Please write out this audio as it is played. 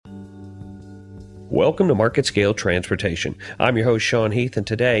Welcome to Market Scale Transportation. I'm your host, Sean Heath, and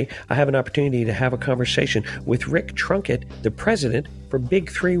today I have an opportunity to have a conversation with Rick Trunkett, the president for Big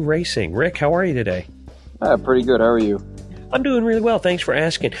 3 Racing. Rick, how are you today? Pretty good. How are you? I'm doing really well. Thanks for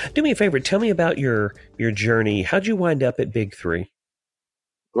asking. Do me a favor. Tell me about your journey. How'd you wind up at Big 3?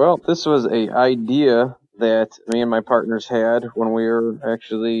 Well, this was an idea that me and my partners had when we were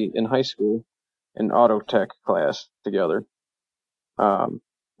actually in high school in auto tech class together.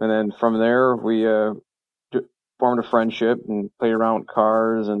 And then from there, we formed a friendship and played around with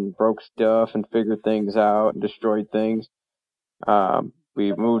cars and broke stuff and figured things out and destroyed things.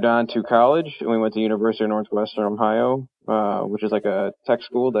 We moved on to college and we went to University of Northwestern Ohio, which is like a tech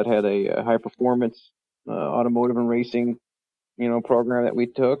school that had a high performance automotive and racing, program that we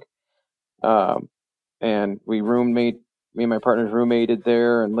took. And me and my partners roommated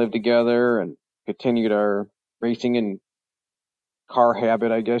there and lived together and continued our racing and car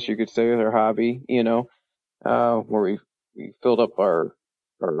habit, I guess you could say, our hobby, where we filled up our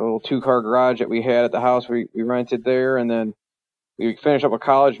little 2-car garage that we had at the house we rented there. And then we finished up with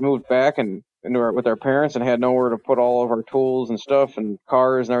college, moved back with our parents and had nowhere to put all of our tools and stuff and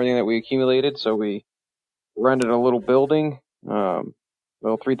cars and everything that we accumulated. So we rented a little building, little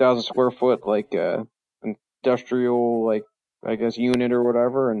 3,000 square foot, industrial, I guess, unit or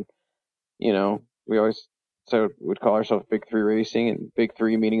whatever. And, we always said we'd call ourselves Big 3 Racing, and Big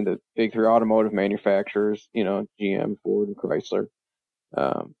 3 meaning the Big 3 automotive manufacturers, GM, Ford, and Chrysler.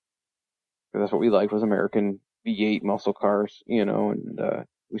 'Cause that's what we liked, was American V8 muscle cars, and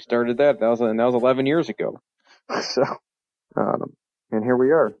we started that. That was 11 years ago. So, and here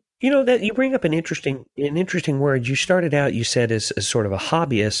we are. That you bring up an interesting word. You started out, you said, as sort of a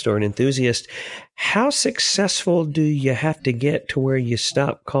hobbyist or an enthusiast. How successful do you have to get to where you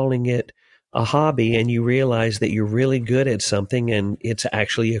stop calling it a hobby and you realize that you're really good at something and it's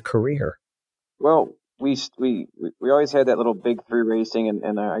actually a career? Well, we always had that little Big 3 Racing,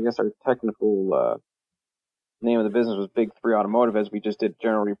 and I guess our technical name of the business was Big 3 Automotive, as we just did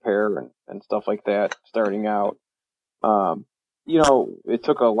general repair and stuff like that starting out. It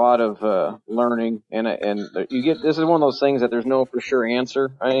took a lot of learning, and this is one of those things that there's no for sure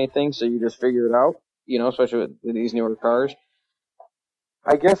answer on anything, so you just figure it out, especially with these newer cars.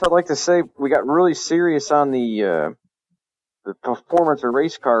 I guess I'd like to say we got really serious on the performance or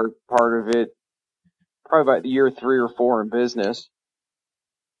race car part of it probably about year 3 or 4 in business.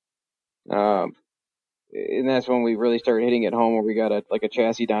 And that's when we really started hitting it home, where we got a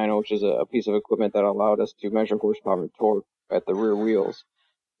chassis dyno, which is a piece of equipment that allowed us to measure horsepower and torque at the rear wheels,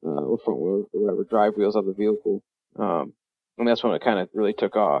 or front wheels, or whatever, drive wheels of the vehicle. And that's when it kind of really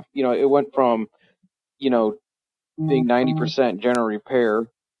took off. It went from, being 90% general repair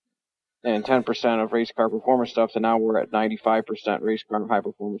and 10% of race car performance stuff to now we're at 95% race car high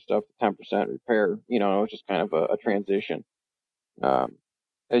performance stuff to 10% repair. It was just kind of a transition.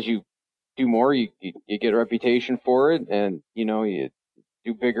 As you do more, you get a reputation for it, and, you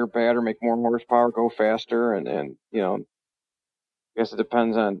do bigger, badder, make more horsepower, go faster, and I guess it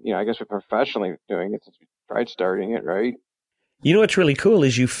depends on, I guess we're professionally doing it since we tried starting it, right? What's really cool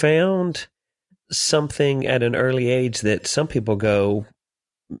is you found something at an early age that some people go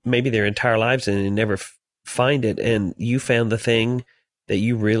maybe their entire lives and they never find it, and you found the thing that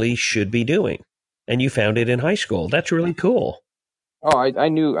you really should be doing, and you found it in high school. That's really cool. Oh, I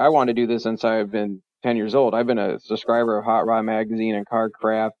knew I wanted to do this since I've been 10 years old. I've been a subscriber of Hot Rod Magazine and Car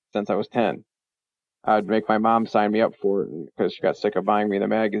Craft since I was 10. I'd make my mom sign me up for it because she got sick of buying me the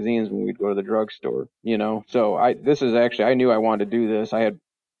magazines when we'd go to the drugstore, So I knew I wanted to do this. I had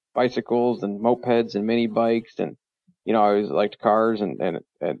bicycles and mopeds and mini bikes, and, I always liked cars, and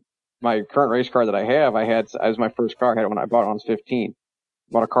my current race car that I was my first car. I had it when I bought it when I was 15.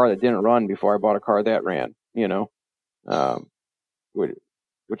 Bought a car that didn't run before I bought a car that ran,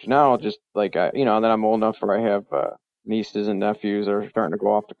 which now just and then I'm old enough where I have nieces and nephews that are starting to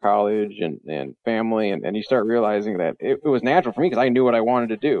go off to college and family, and you start realizing that it was natural for me because I knew what I wanted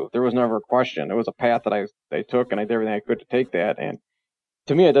to do. There was never a question. It was a path that I took, and I did everything I could to take that. And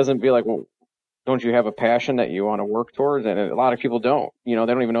to me, it doesn't feel like, well, don't you have a passion that you want to work towards? And a lot of people don't. They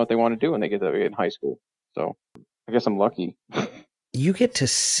don't even know what they want to do when they get in high school. So I guess I'm lucky. You get to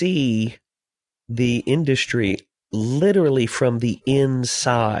see the industry literally from the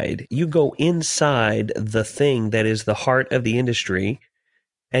inside. You go inside the thing that is the heart of the industry,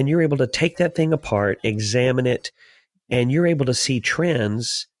 and you're able to take that thing apart, examine it, and you're able to see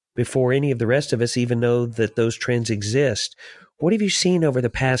trends before any of the rest of us even know that those trends exist. What have you seen over the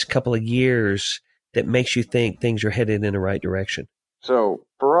past couple of years that makes you think things are headed in the right direction? So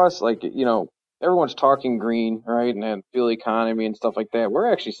for us, everyone's talking green, right? And then fuel economy and stuff like that.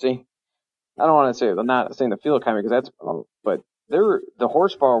 We're actually seeing, I don't want to say, I'm not saying the fuel economy because that's, but the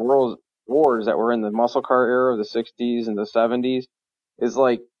horsepower wars that were in the muscle car era of the 60s and the 70s is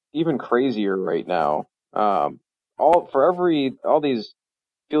like even crazier right now. All these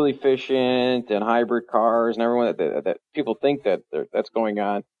fuel efficient and hybrid cars and everyone that people think that's going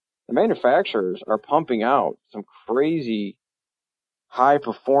on, the manufacturers are pumping out some crazy high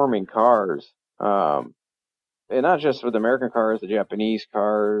performing cars. And not just with American cars, the Japanese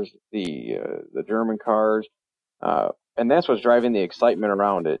cars, the German cars, and that's what's driving the excitement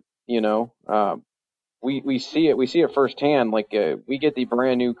around it. We see it firsthand. Like we get the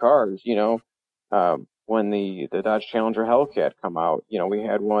brand new cars. When the Dodge Challenger Hellcat come out, we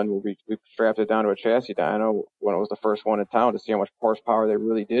had one where we strapped it down to a chassis dyno when it was the first one in town to see how much horsepower they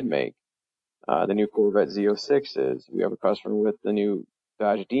really did make. The new Corvette Z06 is. We have a customer with the new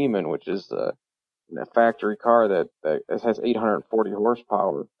Dodge Demon, which is a factory car that has 840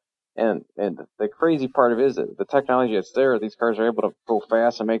 horsepower. And the crazy part of it is that the technology that's there, these cars are able to go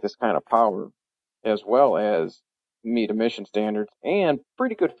fast and make this kind of power, as well as meet emission standards and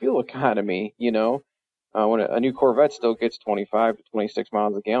pretty good fuel economy. When a new Corvette still gets 25 to 26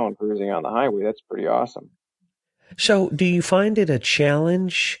 miles a gallon cruising on the highway, that's pretty awesome. So, do you find it a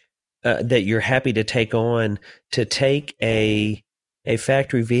challenge that you're happy to take on to take a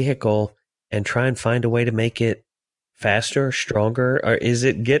factory vehicle and try and find a way to make it faster, stronger, or is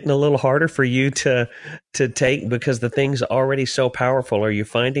it getting a little harder for you to take because the thing's already so powerful? Are you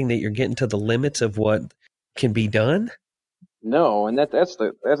finding that you're getting to the limits of what can be done? No, and that is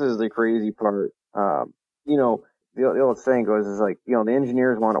the crazy part. You know, the old saying goes is like, the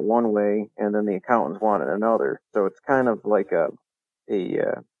engineers want it one way, and then the accountants want it another. So it's kind of like a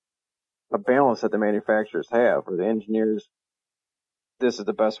a balance that the manufacturers have, where the engineers, this is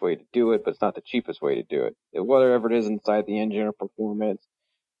the best way to do it, but it's not the cheapest way to do it. Whatever it is inside the engine or performance.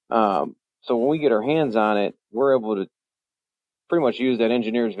 So when we get our hands on it, we're able to pretty much use that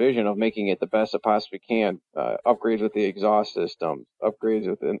engineer's vision of making it the best it possibly can. Upgrades with the exhaust systems, upgrades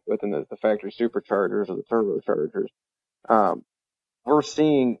within the factory superchargers or the turbochargers. We're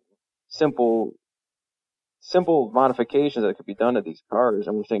seeing simple modifications that could be done to these cars,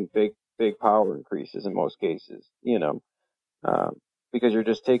 and we're seeing big power increases in most cases. Because you're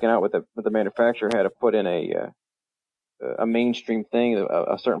just taking out what the manufacturer had to put in a mainstream thing,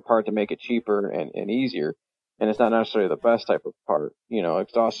 a certain part to make it cheaper and easier. And it's not necessarily the best type of part.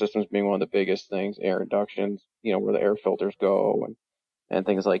 Exhaust systems being one of the biggest things, air inductions, where the air filters go and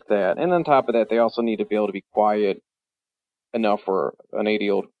things like that. And on top of that, they also need to be able to be quiet enough for an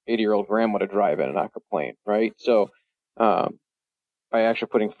 80-year-old grandma to drive in and not complain, right? So, by actually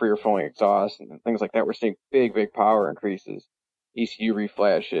putting freer flowing exhaust and things like that, we're seeing big power increases. ECU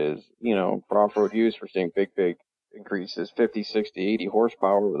reflashes, for off-road use, we're seeing big increases, 50, 60, 80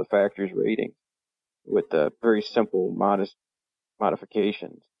 horsepower with the factory's rating with the very simple, modest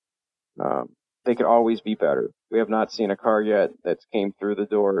modifications. They could always be better. We have not seen a car yet that's came through the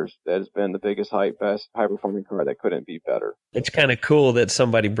doors that has been the biggest, best, high-performing car that couldn't be better. It's kind of cool that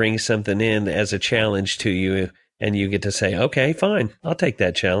somebody brings something in as a challenge to you and you get to say, okay, fine, I'll take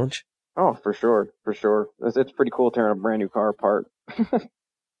that challenge. Oh, for sure, for sure. It's pretty cool tearing a brand new car apart.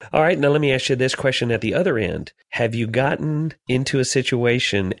 All right, now let me ask you this question at the other end. Have you gotten into a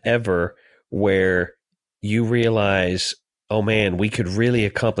situation ever where you realize, oh man, we could really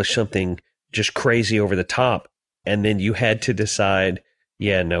accomplish something just crazy over the top, and then you had to decide,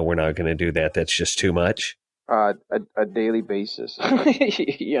 yeah, no, we're not going to do that. That's just too much? A daily basis.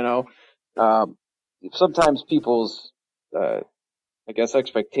 Um, Sometimes people's, I guess,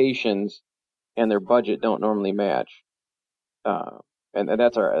 expectations and their budget don't normally match. Uh, and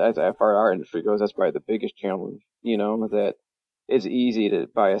that's as far as our industry goes, that's probably the biggest challenge, that it's easy to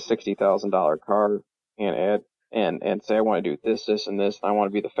buy a $60,000 car and and say, I want to do this, and this, and I want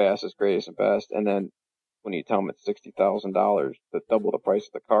to be the fastest, greatest, and best. And then when you tell them it's $60,000 to double the price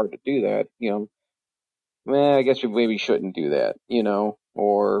of the car to do that, I guess we maybe shouldn't do that,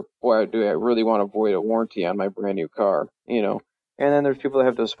 or boy, do I really want to avoid a warranty on my brand new car. And then there's people that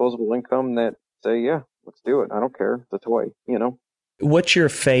have disposable income that say, yeah, let's do it. I don't care. It's a toy. What's your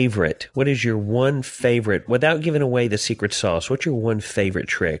favorite? What is your one favorite, without giving away the secret sauce, what's your one favorite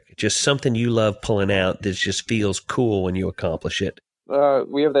trick? Just something you love pulling out that just feels cool when you accomplish it.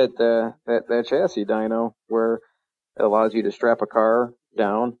 We have that chassis dyno where it allows you to strap a car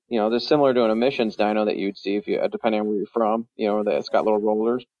down. This is similar to an emissions dyno that you'd see if you, depending on where you're from. That it's got little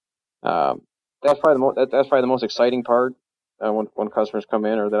rollers. Um, that's probably the most exciting part when customers come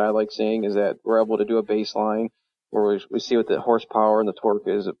in, or that I like seeing, is that we're able to do a baseline where we see what the horsepower and the torque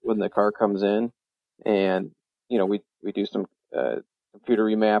is when the car comes in, and we do some computer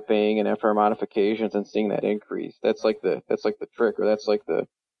remapping and FR modifications and seeing that increase. That's like the trick, or that's like the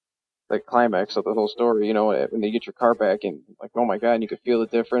climax of the whole story. You know, when they get your car back and like, oh my God, and you could feel the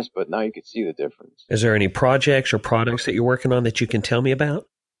difference, but now you could see the difference. Is there any projects or products that you're working on that you can tell me about?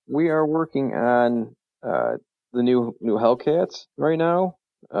 We are working on the new Hellcats right now,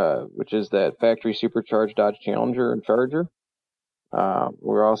 which is that factory supercharged Dodge Challenger and Charger.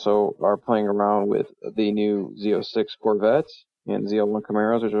 We also are playing around with the new Z06 Corvettes and Z01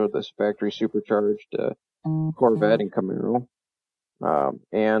 Camaros, which are this factory supercharged Corvette and Camaro.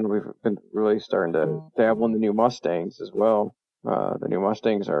 And we've been really starting to dabble in the new Mustangs as well. The new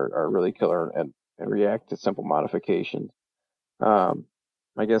Mustangs are really killer and react to simple modifications.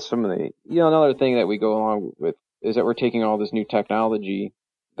 I guess some of the, another thing that we go along with is that we're taking all this new technology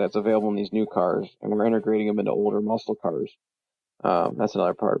that's available in these new cars and we're integrating them into older muscle cars. That's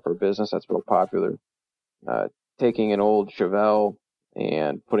another part of our business that's real popular. Taking an old Chevelle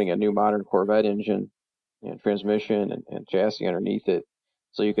and putting a new modern Corvette engine and transmission and chassis underneath it,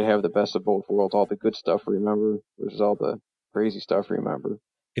 so you could have the best of both worlds, all the good stuff, remember, versus all the crazy stuff, remember.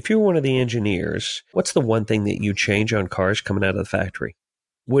 If you're one of the engineers, what's the one thing that you change on cars coming out of the factory?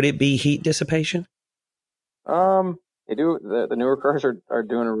 Would it be heat dissipation? They do. The newer cars are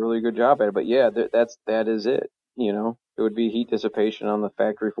doing a really good job at it, but yeah, that is it. It would be heat dissipation on the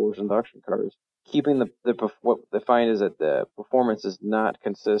factory forced induction cars. Keeping what they find is that the performance is not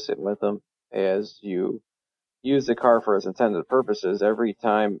consistent with them as you use the car for its intended purposes. Every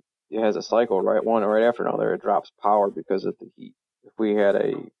time it has a cycle, one right after another, it drops power because of the heat. If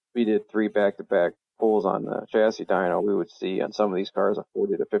we did 3 back-to-back pulls on the chassis dyno, we would see on some of these cars a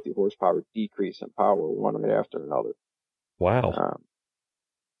 40 to 50 horsepower decrease in power one right after another. Wow.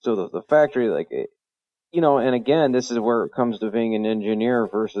 So the factory, and again, this is where it comes to being an engineer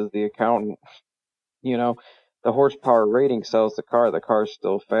versus the accountant. The horsepower rating sells the car. The car's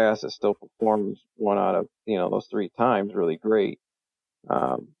still fast. It still performs 1 out of, those 3 times really great.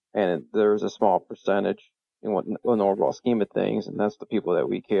 And there's a small percentage in the overall scheme of things, and that's the people that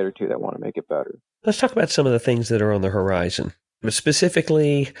we cater to that want to make it better. Let's talk about some of the things that are on the horizon.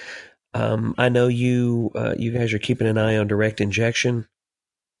 Specifically, I know you guys are keeping an eye on direct injection.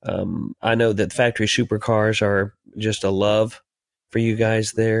 I know that factory supercars are just a love for you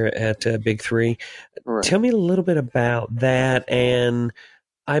guys there at Big Three. Right. Tell me a little bit about that, and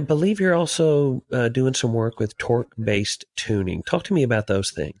I believe you're also doing some work with torque-based tuning. Talk to me about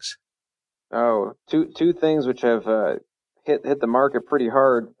those things. Oh, two things which have hit the market pretty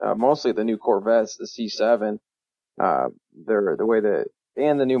hard. Mostly the new Corvettes, the C7. They're the way that,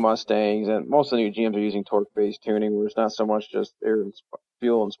 and the new Mustangs, and most of the new GMs are using torque-based tuning, where it's not so much just air and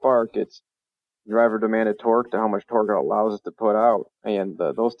fuel and spark. It's driver demanded torque to how much torque it allows it to put out, and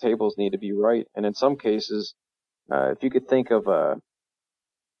those tables need to be right. And in some cases, if you could think of a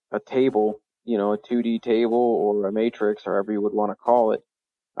table, a 2D table or a matrix, or however you would want to call it,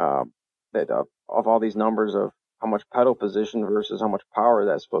 that of all these numbers of how much pedal position versus how much power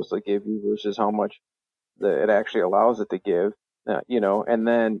that's supposed to give you versus how much it actually allows it to give, and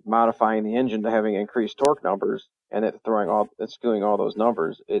then modifying the engine to having increased torque numbers and it skewing all those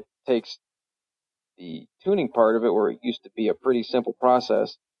numbers. It takes the tuning part of it, where it used to be a pretty simple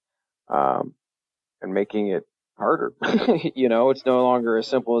process, and making it harder. It's no longer as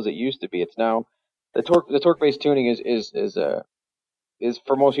simple as it used to be. It's now the torque-based tuning is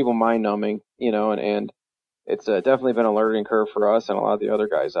for most people mind numbing, and it's definitely been a learning curve for us and a lot of the other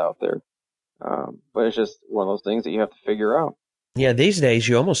guys out there. But it's just one of those things that you have to figure out. Yeah, these days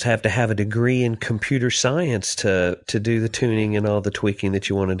you almost have to have a degree in computer science to do the tuning and all the tweaking that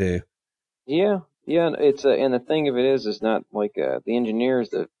you want to do. Yeah. It's and the thing of it is not like the engineers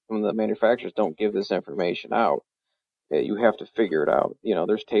from the manufacturers don't give this information out. You have to figure it out.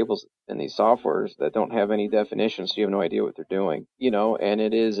 There's tables in these softwares that don't have any definition, so you have no idea what they're doing. And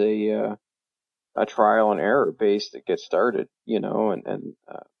it is a trial and error base that gets started. And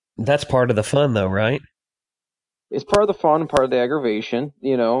that's part of the fun, though, right? It's part of the fun, part of the aggravation.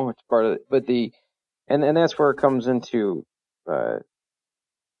 It's part of it, but and that's where it comes into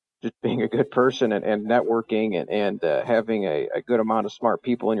just being a good person and networking and having a good amount of smart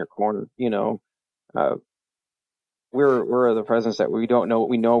people in your corner. We're the presence that we don't know.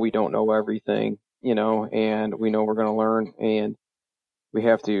 We know we don't know everything, and we know we're going to learn, and we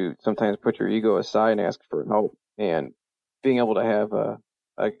have to sometimes put your ego aside and ask for help. And being able to have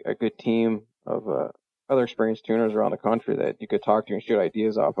a good team of other experienced tuners around the country that you could talk to and shoot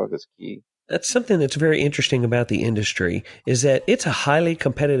ideas off of is key. That's something that's very interesting about the industry, is that it's a highly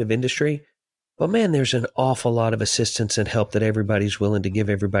competitive industry, but man, there's an awful lot of assistance and help that everybody's willing to give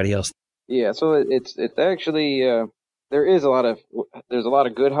everybody else. Yeah, so it's actually there's a lot of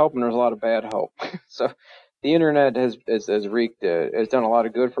good help and there's a lot of bad help. So the internet has done a lot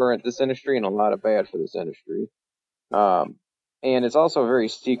of good for this industry and a lot of bad for this industry. And it's also very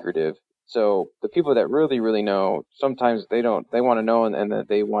secretive. So the people that really, really know, sometimes they want to know and that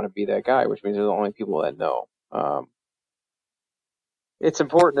they want to be that guy, which means they're the only people that know. It's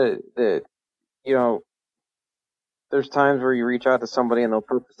important that, there's times where you reach out to somebody and they'll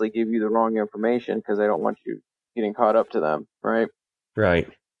purposely give you the wrong information because they don't want you getting caught up to them, right? Right.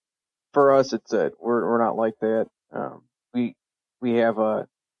 For us, it's we're not like that. We have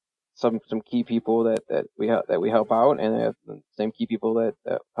some key people that we help out, and they have the same key people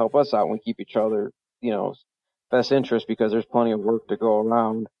that help us out, and we keep each other, best interest, because there's plenty of work to go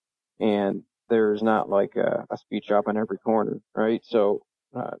around, and there's not like a speed shop on every corner, right? So,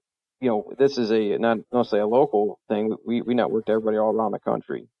 this is not necessarily a local thing. We network to everybody all around the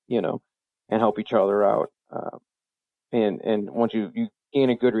country, and help each other out. And once you gain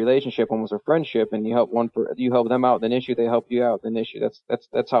a good relationship, almost a friendship, and you help you help them out with an issue, they help you out with an issue.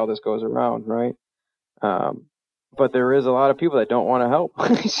 That's how this goes around, right? But there is a lot of people that don't want to help.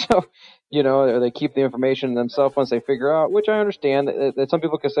 So, they keep the information themselves once they figure out, which I understand that some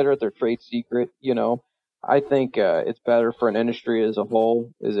people consider it their trade secret. I think it's better for an industry as a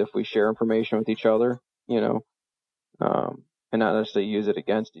whole is if we share information with each other, and not necessarily use it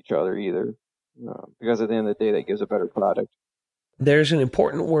against each other either, because at the end of the day, that gives a better product. There's an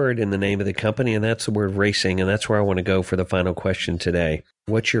important word in the name of the company, and that's the word racing, and that's where I want to go for the final question today.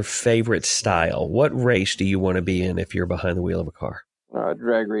 What's your favorite style? What race do you want to be in if you're behind the wheel of a car?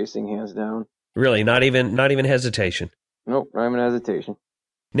 Drag racing, hands down. Really? Not even hesitation? Nope, not even hesitation.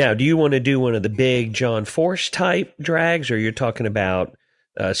 Now, do you want to do one of the big John Force type drags, or you're talking about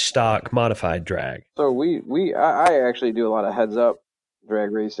stock modified drag? So I actually do a lot of heads up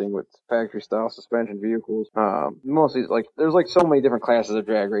drag racing with factory style suspension vehicles. Mostly there's so many different classes of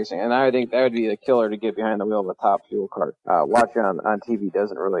drag racing, and I think that would be a killer to get behind the wheel of a top fuel car. Watching on TV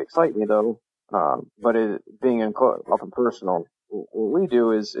doesn't really excite me though. But being up and personal, what we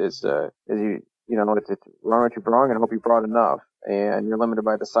do is it's run what you brought and hope you brought enough, and you're limited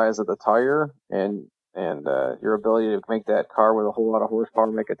by the size of the tire and your ability to make that car with a whole lot of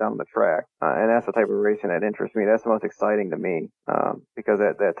horsepower make it down the track. And that's the type of racing that interests me. That's the most exciting to me, because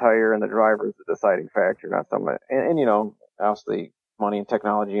that tire and the driver is the deciding factor, not so much. And obviously money and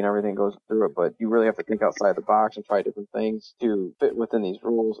technology and everything goes through it, but you really have to think outside the box and try different things to fit within these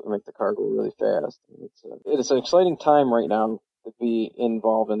rules and make the car go really fast. It's an exciting time right now to be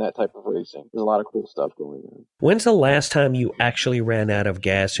involved in that type of racing. There's a lot of cool stuff going on. When's the last time you actually ran out of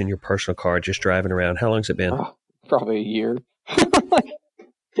gas in your personal car just driving around? How long's it been? Probably a year.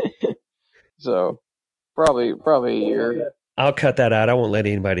 So probably a year. I'll cut that out. I won't let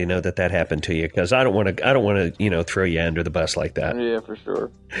anybody know that happened to you, because I don't want to throw you under the bus like that. Yeah, for sure.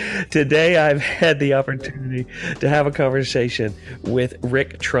 Today I've had the opportunity to have a conversation with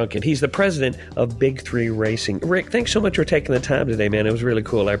Rick Trunken. He's the president of Big 3 Racing. Rick, thanks so much for taking the time today, man. It was really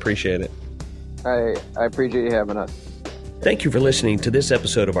cool. I appreciate it. I appreciate you having us. Thank you for listening to this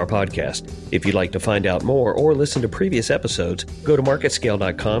episode of our podcast. If you'd like to find out more or listen to previous episodes, go to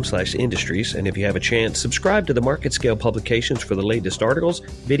marketscale.com/industries. And if you have a chance, subscribe to the Market Scale publications for the latest articles,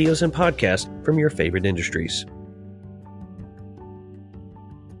 videos, and podcasts from your favorite industries.